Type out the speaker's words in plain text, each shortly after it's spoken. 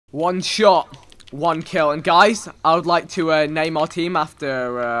1 shot, 1 kill. And guys, I would like to name our team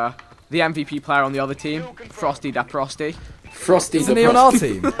after the MVP player on the other team, Frosty da Frosty. Frosty. Isn't he on our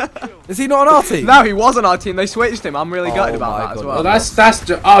team? Is he not on our team? No, he was on our team. They switched him. I'm really gutted about that as well.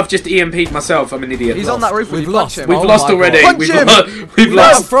 Well, I've just EMP'd myself. I'm an idiot. He's on that roof. We've lost. Him. We've lost already. Punch him. We've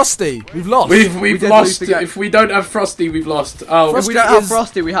lost. Frosty. We've lost. We've lost. If we don't have Frosty, we've lost. Oh, if we don't have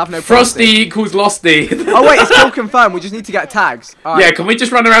Frosty, we have no Frosty equals Losty. Oh wait, it's still confirmed. We just need to get tags. Right. Yeah, can we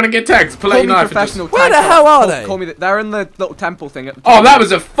just run around and get tags? Pull out your knife. Professional. Where the hell are they? Call me. They're in the little temple thing. At the oh, that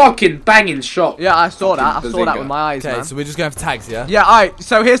was a fucking banging shot. Yeah, I saw that. I saw that with my eyes. Okay, man. so we're just going for tags, yeah? Yeah. Alright.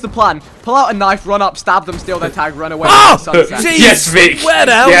 So here's the plan. Pull out a knife, run up, stab them, steal their tag, run away. Oh! Sunset. Yes, Vic. Where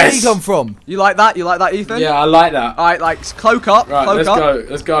the hell did he come from? You like that? You like that, Ethan? Yeah, I like that. Alright, like cloak up. Right, cloak let's up. go.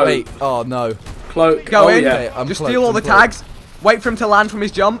 Let's go. Wait, oh no. Cloak. Go in. Yeah. Okay, just steal all the tags. Wait for him to land from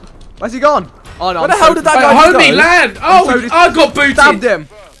his jump. Where's he gone? Oh no. Where the hell did that guy go? Homie, land! Oh, I got booted. Stabbed him.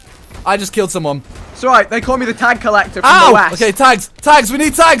 I just killed someone. It's alright. They call me the tag collector from the west. Okay, tags. Tags. We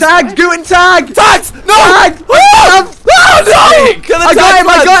need tags. Tags. Guten tag. Tags. No. Tag. Oh, no.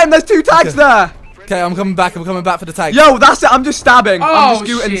 I got him. There's 2 tags there. Okay, I'm coming back. I'm coming back for the tag. Yo, that's it. I'm just stabbing. I'm just Oh,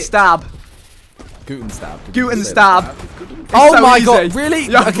 Guten shit. stab. Guten stab. Guten stab. It's Oh so my easy. god, really?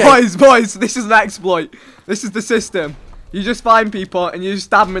 Yeah, Okay. boys, this is an exploit. This is the system. You just find people and you just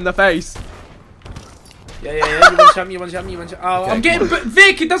stab them in the face. Yeah. You want to shot me. Oh, Okay, I'm getting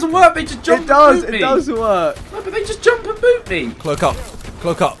Vic. It doesn't work. They just jump. It does. And boot It me. does work. No, but they just jump and boot me. Cloak up.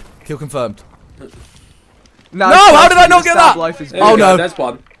 Cloak up. Kill confirmed. No, how did I not get that? Life is There Oh we go, no. There's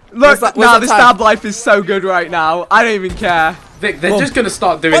one. Look, where's now that the tag? stab life is so good right now. I don't even care. Vic, they're Boom. just gonna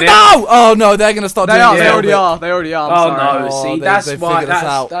start doing What? it. No! Oh no, they're gonna start They doing are. it. They Yeah, already Vic. are. They already are. Oh I'm sorry. no! Oh, See, they that's why. figured us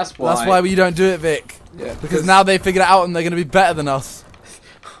out. That's why. That's why you don't do it, Vic. Yeah, Because now they figured it out and they're gonna be better than us.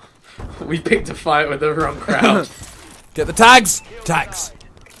 we picked a fight with the wrong crowd. Get the tags. Tags.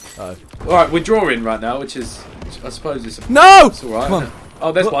 Oh. All right, we're drawing right now, which I suppose it's No! all right. Come on. isn't it?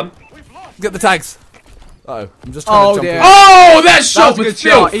 Oh, there's one. Get the tags. Uh oh, I'm just trying to jump. dear. in. Oh, that That shot was a good was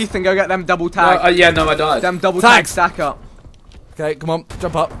shot. filth. Ethan, go get them double tag. Yeah, no, I died. Them double Tag. tag stack up. Okay, come on,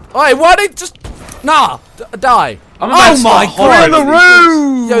 jump up. Oi, why did just die? I'm about Oh to my start god! horribly with these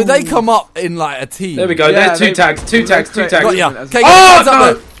balls. Yo, they come up in like a team. There we go. Yeah, There's two tags. Two tags. Got ya. Okay, get Oh, the tags up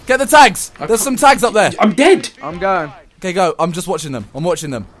no. there. Get the tags. There's some tags up there. I'm dead. I'm going. Okay, go. I'm just watching them. I'm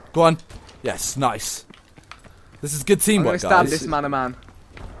watching them. Go on. Yes, nice. This is good I'm gonna teamwork, stab guys. this man a man.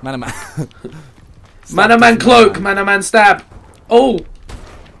 Man, man. Man cloak. Man stab. Oh.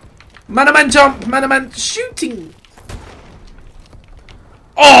 Man jump. Man shooting.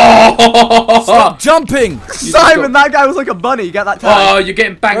 Oh! Stop jumping. Simon, that guy was like a bunny. Get that tag. Oh, you're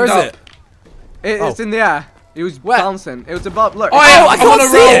getting banged Where is up. it? It's in the air. He was bouncing. It was above. Look. Oh, yeah, I I'm can't on a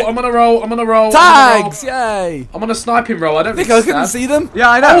see roll. it. I'm on a roll. I'm on a roll. Tags. Yay. I'm on a sniping roll. I don't Vic, need I to couldn't stab. see them. Yeah,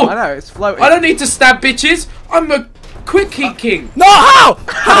 I know. Oh. I know. It's floating. I don't need to stab bitches. I'm a quickie king. No, how?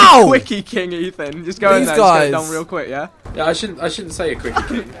 How? Quickie king, Ethan. Just go in These there. Just get it guys. done real quick, yeah. Yeah, I shouldn't say a quickie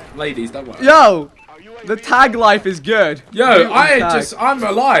king. Ladies, don't worry. Yo, the tag life is good. Yo, Tag. I'm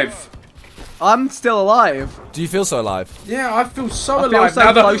alive. I'm still alive. Do you feel so alive? Yeah, I feel so I feel alive so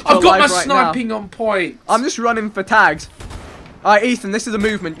now that close to I've got my alive right now. sniping on point. I'm just running for tags. Alright, Ethan, this is a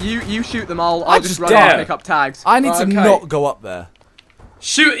movement. You shoot them all. I I'll just just run up dare. and pick up tags. I need to Okay. not go up there.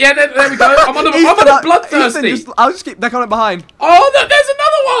 Shoot! Yeah, there we go. I'm on a Ethan, bloodthirsty. Ethan, I'll just keep. They're coming behind. Oh, there's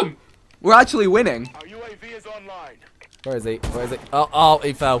another one. We're actually winning. Our UAV is online. Where is he? Where is he? Oh,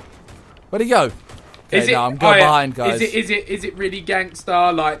 he fell. Where'd he go? Is Okay, it? no, I'm going yeah. behind, guys. Is it really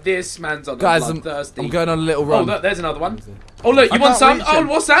gangster like this? Man's on Guys, the I'm bloodthirsty. going on a little Oh, run. look, there's another one. Oh, look, you I want can't some? reach Oh, him.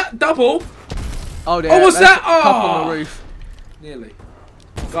 what's that? Double? Oh dear. Oh, what's there's that? a couple on Oh. the roof. Nearly.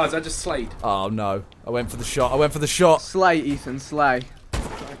 Guys, I just slayed. Oh no! I went for the shot. I went for the shot. Slay, Ethan, slay.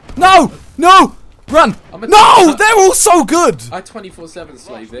 No! No! Run! I'm a- No! They're all so good. I 24/7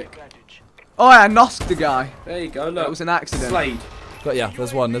 slay Vic. Oh, I nosked the guy. There you go. Look. That was an accident. Slayed. But yeah,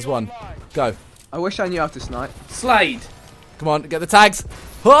 there's one. There's one. Go. I wish I knew how to snipe. Slayed. Come on, get the tags.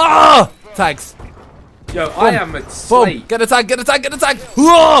 Ah! Tags. Yo, I am a Boom! slay. Get the tag. Get the tag. Get the tag.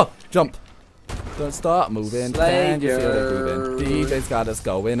 Ah! Jump. Don't start moving. Slay Can you feel it you. moving? DJ's got us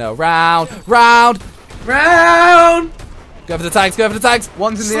going around, round. Round. Go for the tags. Go for the tags.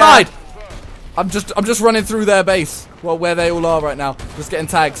 One's in the Slide. air. I'm just running through their base. Well, where they all are right now. Just getting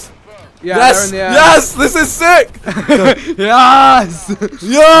tags. Yeah, Yes! they're in the air. Yes! This is sick! Yes!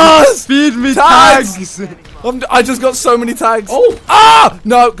 Yes! Feed me Tags! tags! I just got so many tags. Oh. Ah!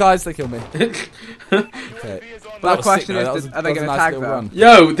 No, guys, they killed me. Okay. But the was question sick, though. is, That was- are they that was a going to nice tag little them? run.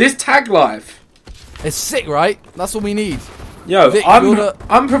 Yo, this tag life. It's sick, right? That's what we need. Yo, Vic,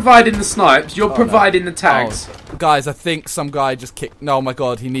 I'm providing the snipes. You're providing the tags. Oh, guys, I think some guy just kicked. No, oh my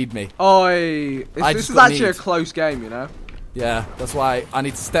God, he need me. Oi! This is actually a close game, you know. Yeah, that's why I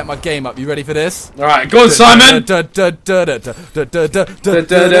need to step my game up. You ready for this? All right, go on, Simon. Tag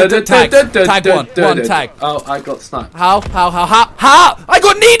one tag. Oh, I got sniped. How? I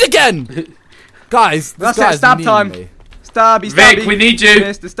got kneed again. Guys, this guy's stab time. me. Stabby, Vic, we need you.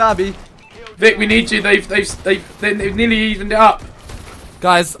 Mr. Stabby. Vic, we need you. They've nearly evened it up.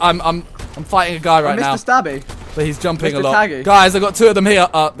 Guys, I'm fighting a guy right now. Mr. Stabby. But he's jumping Mr. a lot. Taggy. Guys, I got 2 of them here.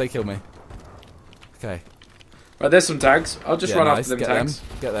 They killed me. Okay. Right, there's some tags. I'll just run after them tags.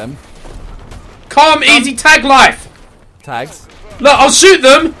 Get them. Calm, easy tag life. Tags. Look, I'll shoot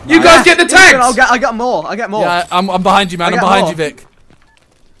them. You guys get the tags. I got more. I get more. Yeah, I'm behind you, man. I'm behind you, Vic.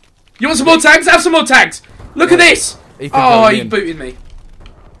 You want some more tags? Have some more tags. Look at this. Oh, he booted me.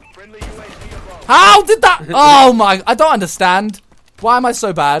 How did that? Oh my! I don't understand. Why am I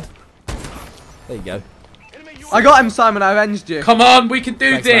so bad? There you go. I got him, Simon. I avenged you. Come on, we can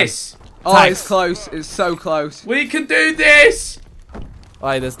do this. Man. Oh, Tags. it's close. It's so close. We can do this.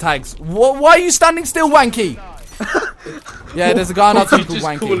 Alright, there's tags. Why are you standing still, Wanky? Yeah, there's a guy on our team called Just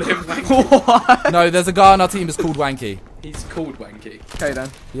Wanky. call him Wanky. What? No, there's a guy on our team that's called Wanky. He's called Wanky. Okay then.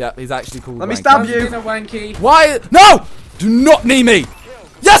 Yeah, he's actually called Let me Wanky. stab you. Been a Wanky. Why? No! Do not knee me!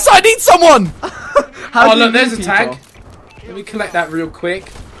 Yes, I need someone! Oh, look, there's a tag. Let me collect that real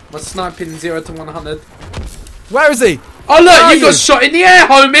quick. My sniping 0 to 100. Where is he? Oh, look, you got shot in the air,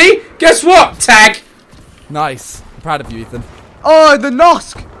 homie. Guess what? Tag. Nice. I'm proud of you, Ethan. Oh, the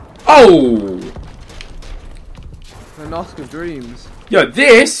Nosk. Oh. The Nosk of dreams. Yo,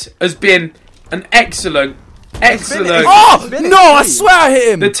 this has been an excellent. Oh! been No, I insane. swear I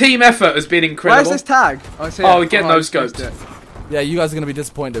hit him! The team effort has been incredible. Where's this tag? Oh, it's here. Oh, again, no I scopes. missed it. Yeah, you guys are going to be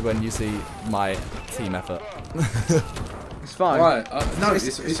disappointed when you see my team effort. It's fine. Right, no,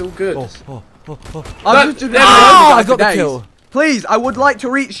 it's all good. I'm just I got the kill. Please, I would like to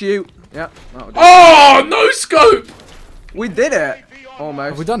reach you. Yeah. Oh, no scope! We did it. Almost.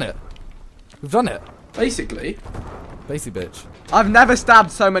 Have we done it? We've done it. Basically. Basic bitch. I've never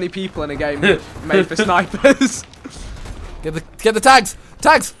stabbed so many people in a game made for snipers. Get the tags!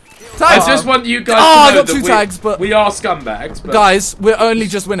 Tags! I Tags! just want you guys Oh, to I know got that 2 tags, but we are scumbags. But guys, we're only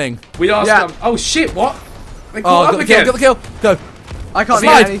just winning. we are scum. Oh shit! What? They Oh, caught got up the kill, again. got the kill. Go. I can't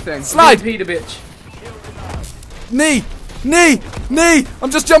Slide. do anything. Slide. Peter bitch. Knee! Knee! Knee!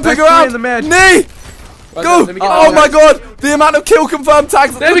 I'm just jumping There's 3 around. in the mid. Knee! Right, Go! let me get Oh the my tags. god! The amount of kill confirmed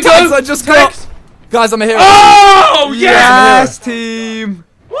tags. There the we tags go. I just Tags. got. Guys, I'm a hero. Oh yeah! Yes, team.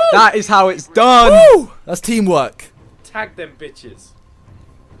 That is how it's done. Woo! That's teamwork. Tag them bitches.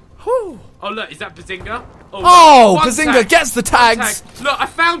 Whew. Oh look, is that Bazinga? Oh, look, one Bazinga tag. gets the One tags. tag. Look, I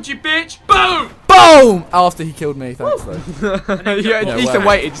found you, bitch. Boom! Boom! After he killed me, thanks though. Yeah, Ethan well.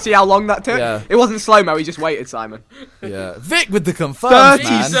 waited. You see how long that took? Yeah. It wasn't slow-mo, he just waited, Simon. Yeah. Vic with the confirms,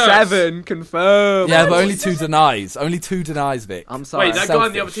 man. 37 confirmed. Yeah, but only 2 denies. Only 2 denies, Vic. I'm sorry. Wait, that guy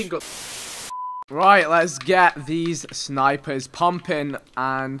on the other Selfish. team got. Right, let's get these snipers pumping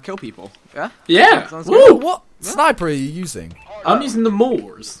and kill people. Yeah? Yeah. Sounds Woo, good. what sniper are you using? I'm using the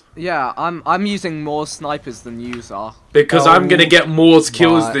Moors. Yeah, I'm using more snipers than you are. Because I'm gonna get more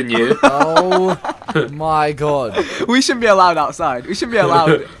kills my- than you. Oh my god. We shouldn't be allowed outside. We shouldn't be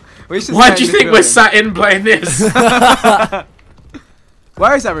allowed. We should Why stay do you in this think we're building. sat in playing this?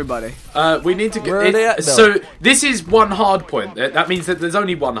 Where is everybody? We need to get. Where are they at, though? So this is one hard point. That means that there's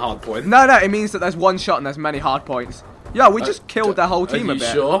only one hard point. No, it means that there's one shot and there's many hard points. Yeah, we just killed their whole team Are a you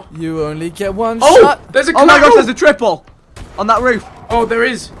bit. sure? You only get 1 Oh, shot. there's a. Oh my gosh, oh! there's a triple on that roof. Oh, there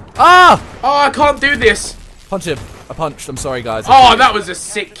is. Ah! Oh, I can't do this. Punch him. I punched. I'm sorry, guys. Oh, that was a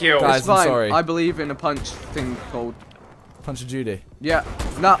sick kill. Guys, It's fine. I'm sorry. I believe in a punch thing called. Punch a Judy. Yeah.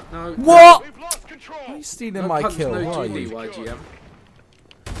 No. No, What? Why are you stealing No my punch, kill? no Why are GD, you? YGM.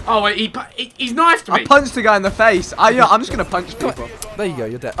 Oh, wait, he's knifed me. I punched a guy in the face. I'm just gonna punch people. There you go.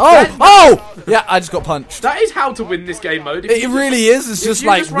 You're dead. Oh! Oh! Yeah, I just got punched. That is how to win this game mode. If It you really is. It's if just you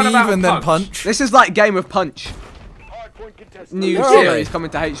like just run weave about and then punch. punch. This is like Game of Punch. New Where are series they?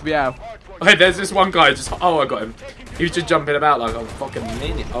 coming to HBO. Hey, there's this one guy just. Oh, I got him. He was just jumping about like a fucking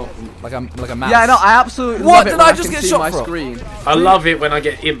minute. Oh, Like a mouse. Yeah, no, I absolutely What love it did when I just can get see shot my from? screen. I love it when I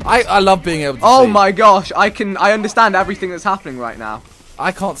get imp. I love being able to Oh see. my gosh, I understand everything that's happening right now.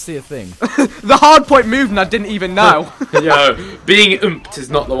 I can't see a thing. The hard point moved and I didn't even know. Yo, being oomped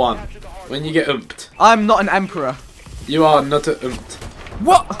is not the one. When you get oomped, I'm not an emperor. you are not a oomped.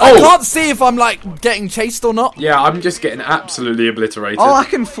 What? Oh. I can't see if I'm like getting chased or not. Yeah, I'm just getting absolutely obliterated. Oh, I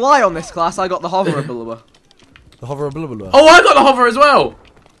can fly on this class. I got the hoverability. The hover blah blah blah. Oh, I got the hover as well.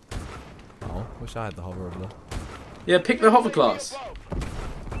 Oh, wish I had the hover blah. Yeah, pick the hover class.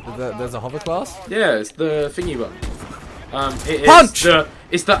 There's a hover class? Yeah, it's the thingy one. Punch!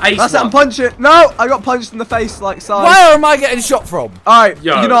 It's the ace That's it, one. I'm punching. No, I got punched in the face like Side. Where am I getting shot from? Alright,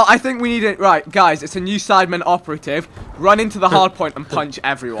 Yo. you know what, I think we need it. Right, guys, it's a new Sidemen operative. Run into the hard point and punch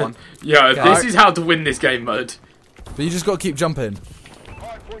everyone. Yo, Okay. this is how to win this game mode. But you just got to keep jumping.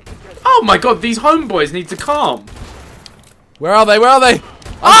 Oh my god, these homeboys need to calm. Where are they? Where are they?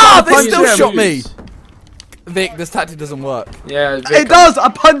 Ah, they punch still him. shot me. Vic, this tactic doesn't work. Yeah, Vic, It does! I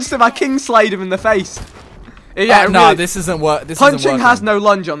punched him, I king slayed him in the face. Yeah, no, really, this isn't work. This punching isn't has no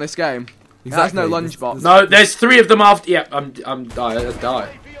lunge on this game. It has no Exactly. lunge box. No, there's 3 of them after. Yeah, I die.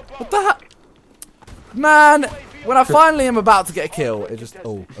 What the heck? Man, when I finally am about to get a kill, it just...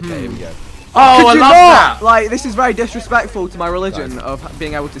 Oh, okay, here we go. Oh, Could I you love not? that. Like, this is very disrespectful to my religion of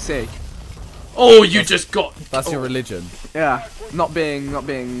being able to see. Oh, you just got. That's your religion. Yeah, not being Can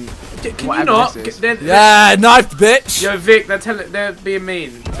you whatever not? this is. Yeah, knifed, bitch! Yo, Vic, they're being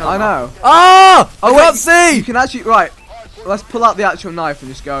mean. Tell I them. know. Ah! I Oh, can't wait, see! You can actually, right, let's pull out the actual knife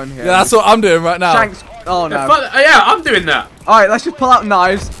and just go in here. Yeah, that's what I'm doing right now. Shanks, oh no. Yeah, I'm doing that. Alright, let's just pull out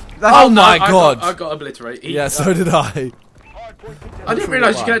knives. Oh my I god. I got obliterated. Yeah, so did I. I didn't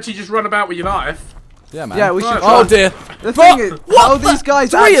realise you could actually just run about with your knife. Yeah, man. Yeah, we should Oh try. dear. The thing is, What how are the- these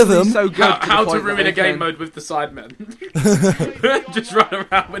guys 3 actually of them? so good How the to point ruin that a game they mode with the Sidemen. Just run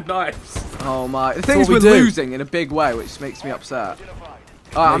around with knives. can- Oh my. The thing is, what we're we do. losing in a big way, which makes me upset. Alright,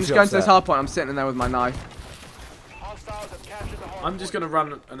 I'm Makes just you going to this upset. hard point. I'm sitting in there with my knife. I'm just gonna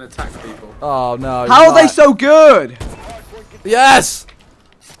run and attack people. Oh no. How are they right. so good? Yes!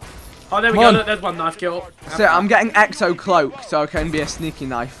 Oh, there we Come go. on. Look, there's one knife kill. So I'm getting exo cloak, so I can be a sneaky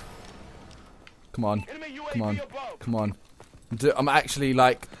knife. Come on. Come on. Come on. I'm actually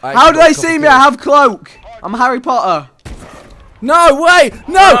like... How do they see me? I have cloak. I'm Harry Potter. No, wait!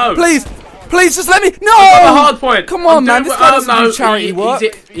 No! No. Please! Please, just let me... No! On the hard point. Come on, I'm man. doing- This guy doesn't no, do charity work.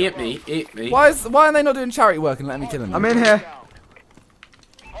 He hit me. He hit me. Why are they not doing charity work and letting me kill him? I'm in here.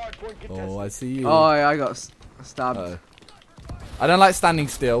 Oh, I see you. Oh, yeah, I got stabbed. Uh-oh. I don't like standing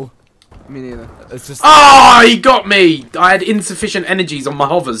still. Me neither. It's just... Oh, he got me. I had insufficient energies on my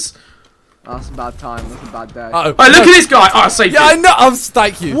hovers. Oh, that's a bad time. That's a bad day. Uh-oh. Oh, look at this guy. Oh, I saved Yeah, I him. know.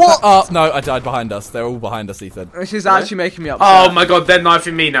 Thank you. What? Oh, no, I died behind us. They're all behind us, Ethan. Which is actually making me upset. Oh my god, they're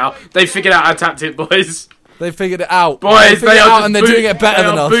knifing me now. They figured out our tactic, boys. They figured it out. Boys, figured they it are out just and they're doing it better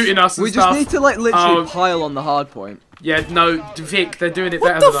than us. booting us and We stuff. just need to, like, literally Oh. pile on the hard point. Yeah, no, Vic, they're doing it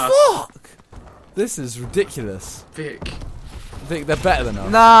What better the than us. fuck? This is ridiculous. Vic. Vic, they're better than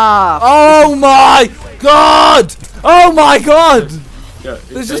us. Nah. Oh my god! Oh my god! Yeah,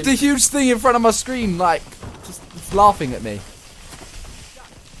 There's just a huge thing in front of my screen, like, just laughing at me.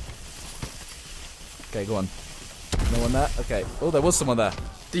 Okay, go on. No one there? Okay. Oh, there was someone there.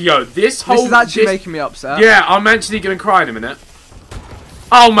 Yo, this whole... This is actually this- making me upset. Yeah, I'm actually going to cry in a minute.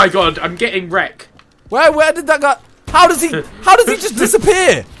 Oh my god, I'm getting wrecked. Where did that guy... How does he just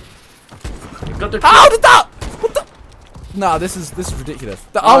disappear? Got the How did that... What the... Nah, this is ridiculous.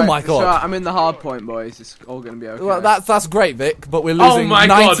 Oh Alright, my it's god. alright, I'm in the hard point, boys. It's all gonna be okay. Well, that's great, Vic, but we're Oh losing my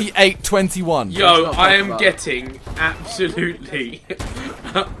God. 98-21. Yo, Let's not I talk am about getting absolutely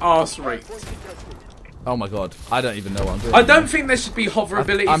arse raped. Oh my god. I don't even know what I'm doing. I don't think there should be hover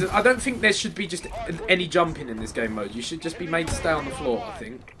abilities. I'm- I don't think there should be just any jumping in this game mode. You should just be made to stay on the floor, I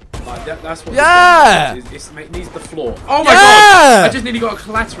think. Like, that's what Yeah! this game is. It needs the floor. Oh my Yeah! god! I just nearly got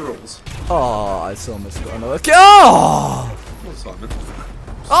collaterals. Oh, I almost got another kill. Oh! Come on, Simon.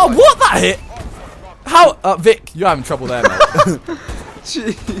 Oh, what that hit? How? Vic, you're having trouble there, mate.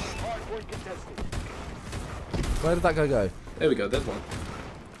 Jeez. Where did that guy go? There we go, there's one.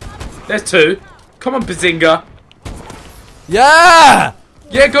 There's two. Come on, Bazinga. Yeah!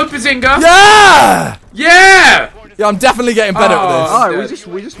 Yeah, go Bazinga. Yeah! Yeah! Yeah, I'm definitely getting better at this. Alright,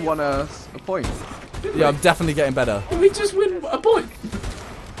 dead. we just won a point. Yeah, I'm definitely getting better. We just win a point.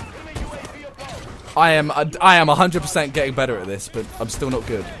 I am 100% getting better at this, but I'm still not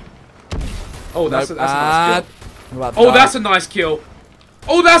good. Oh, that's Nope. a nice kill. I'm about to Oh, die. that's a nice kill.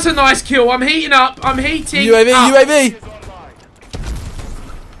 Oh, that's a nice kill. I'm heating up. I'm heating UAV, up. UAV!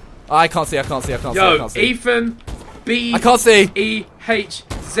 I can't see, I can't see, I can't see, I Yo, can't see. Ethan B I can't see. E H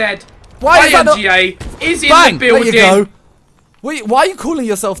Z Why is that not... INGA is in Bang! the There you go. building. Wait, why are you calling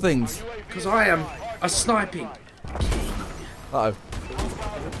yourself things? Because I am a sniping. Uh-oh.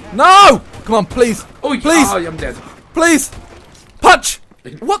 No! Come on, please. Oh, Please. Oh, I'm dead. Please! Punch!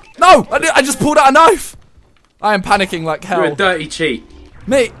 What? No! I just pulled out a knife! I am panicking like You're a hell. dirty cheat.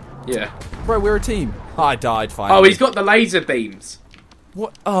 Mate, Yeah. bro, we're a team. I died finally. Oh, he's got the laser beams.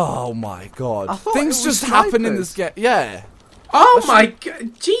 What? Oh my god. I thought Things it was just happen in snipers. this game. Yeah. Oh my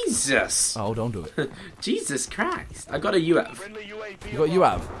god, Jesus! Oh, don't do it. Jesus Christ! I got a UAV. You got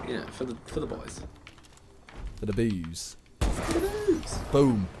UAV Yeah, for the boys. for the booze. For the boobs.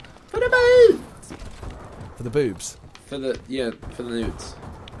 Boom. For the boobs. For the boobs. For the for the nudes.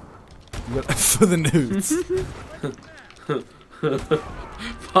 You got for the nudes.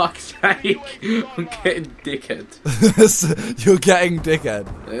 Fuck's sake! I'm getting dickhead. You're getting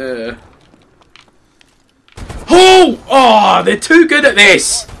dickhead. Oh, they're too good at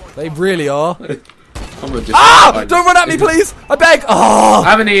this. They really are. I'm gonna just Don't run at me, please! I beg! Oh!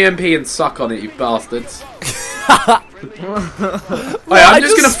 Have an EMP and suck on it, you bastards. I I'm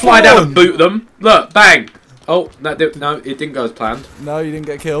just gonna fly down and spawned. boot them. Look, bang. Oh, no, it didn't go as planned. No, you didn't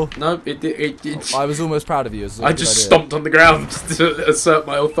get killed. No, it did. I was almost proud of you. I just stomped on the ground to assert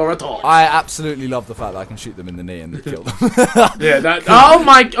my authority. I absolutely love the fact that I can shoot them in the knee and kill them. Yeah, that. Oh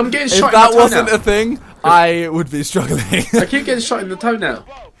my! I'm getting If shot in that the wasn't toenail. a thing, I would be struggling. I keep getting shot in the toenail.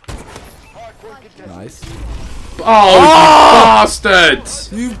 Nice. Oh, you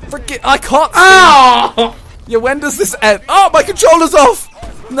bastards! You freaking... I can't see. Oh! Yeah, when does this end? Oh, my controller's off!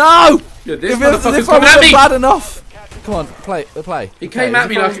 No! Yeah, this If motherfucker's I coming at wasn't me! bad enough. Come on, play. He Okay, came at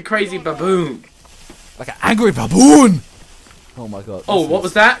me if I like a crazy baboon. like an angry baboon. Oh my god. Oh, this what is-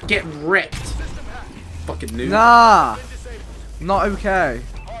 was that? Get wrecked. Fucking noob. Nah. Not okay.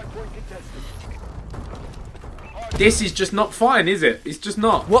 This is just not fine, is it? It's just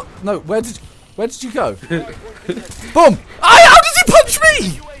not. What? No, where did you go? Boom! How did he punch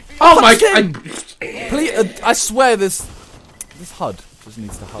me? Oh my Fucking- god. Please, I swear this HUD just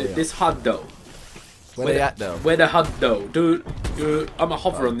needs to hurry up. This HUD though. Where they at though? Where the HUD though? Dude, I'm a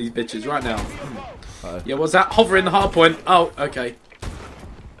hover on these bitches right now. Uh-oh. Yeah, what's that? Hover in the hard point. Oh, okay.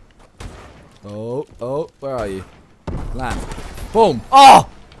 Oh, where are you? Land. Boom! Oh!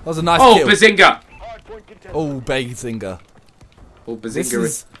 That was a nice Oh, kill. Bazinga! Oh, Bazinga. Oh,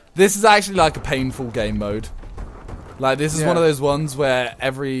 Bazinga. This is actually like a painful game mode. Like, this is one of those ones where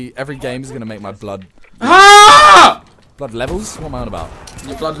every game is gonna make my blood levels? What am I on about?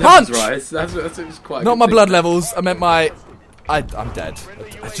 Your blood Punch! levels rise. That's quite. a Not good my thing. blood levels. I meant my. I'm dead.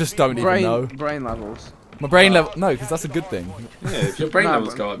 I just don't even know. Brain levels. My brain level. No, because that's a good thing. Yeah, if your brain No, levels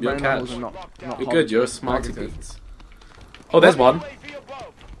but go up, you're a brain catch. levels are not You're good. You're a smarty negative. beans. Oh, there's one.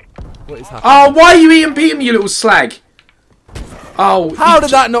 What is happening? Oh, why are you eating me, you little slag? Oh, How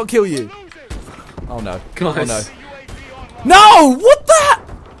did that not kill you? Oh no. Guys. Oh no. No! What the?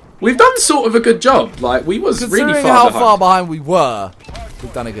 We've done sort of a good job. Like, we was really Considering far how behind. far behind we were,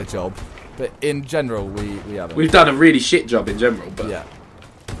 we've done a good job. But in general, we haven't. We've done a really shit job in general, but... Yeah.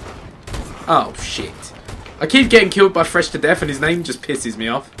 Oh, shit. I keep getting killed by Fresh to Death, and his name just pisses me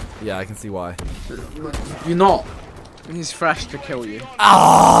off. Yeah, I can see why. You're not. He's fresh to kill you.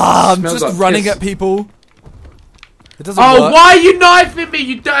 Ah! I'm Smells just like running piss. at people. It doesn't Oh, work. why are you knifing me,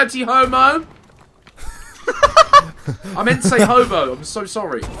 you dirty homo? I meant to say hobo. I'm so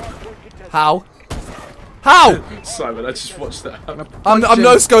sorry. How? How? Simon, I just watched that. I'm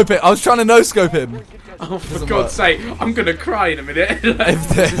no scoping. I was trying to no scope him. Oh, for Doesn't God's sake. I'm going to cry in a minute. If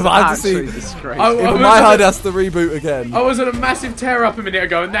I have to see, Actually if disgraceful. I was my at HUD a- has to reboot again. I was at a massive tear up a minute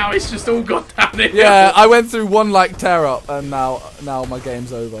ago, and now it's just all gone down here. Yeah, I went through one like tear up, and now my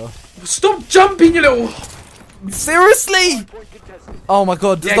game's over. Stop jumping, you little... Seriously? Oh my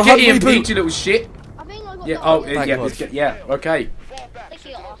god! Does Yeah, the get HUD EMP'd, reboot? you little shit. I think I got Yeah, that oh, one. yeah, God. yeah, okay. Thank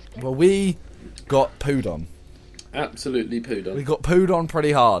you, Oscar. Well, we got pooed on. Absolutely pooed on. We got pooed on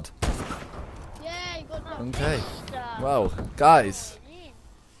pretty hard. Yeah, you got that. Okay. Oscar. Well, guys,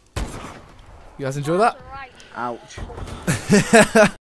 you guys enjoy that? Right. Ouch.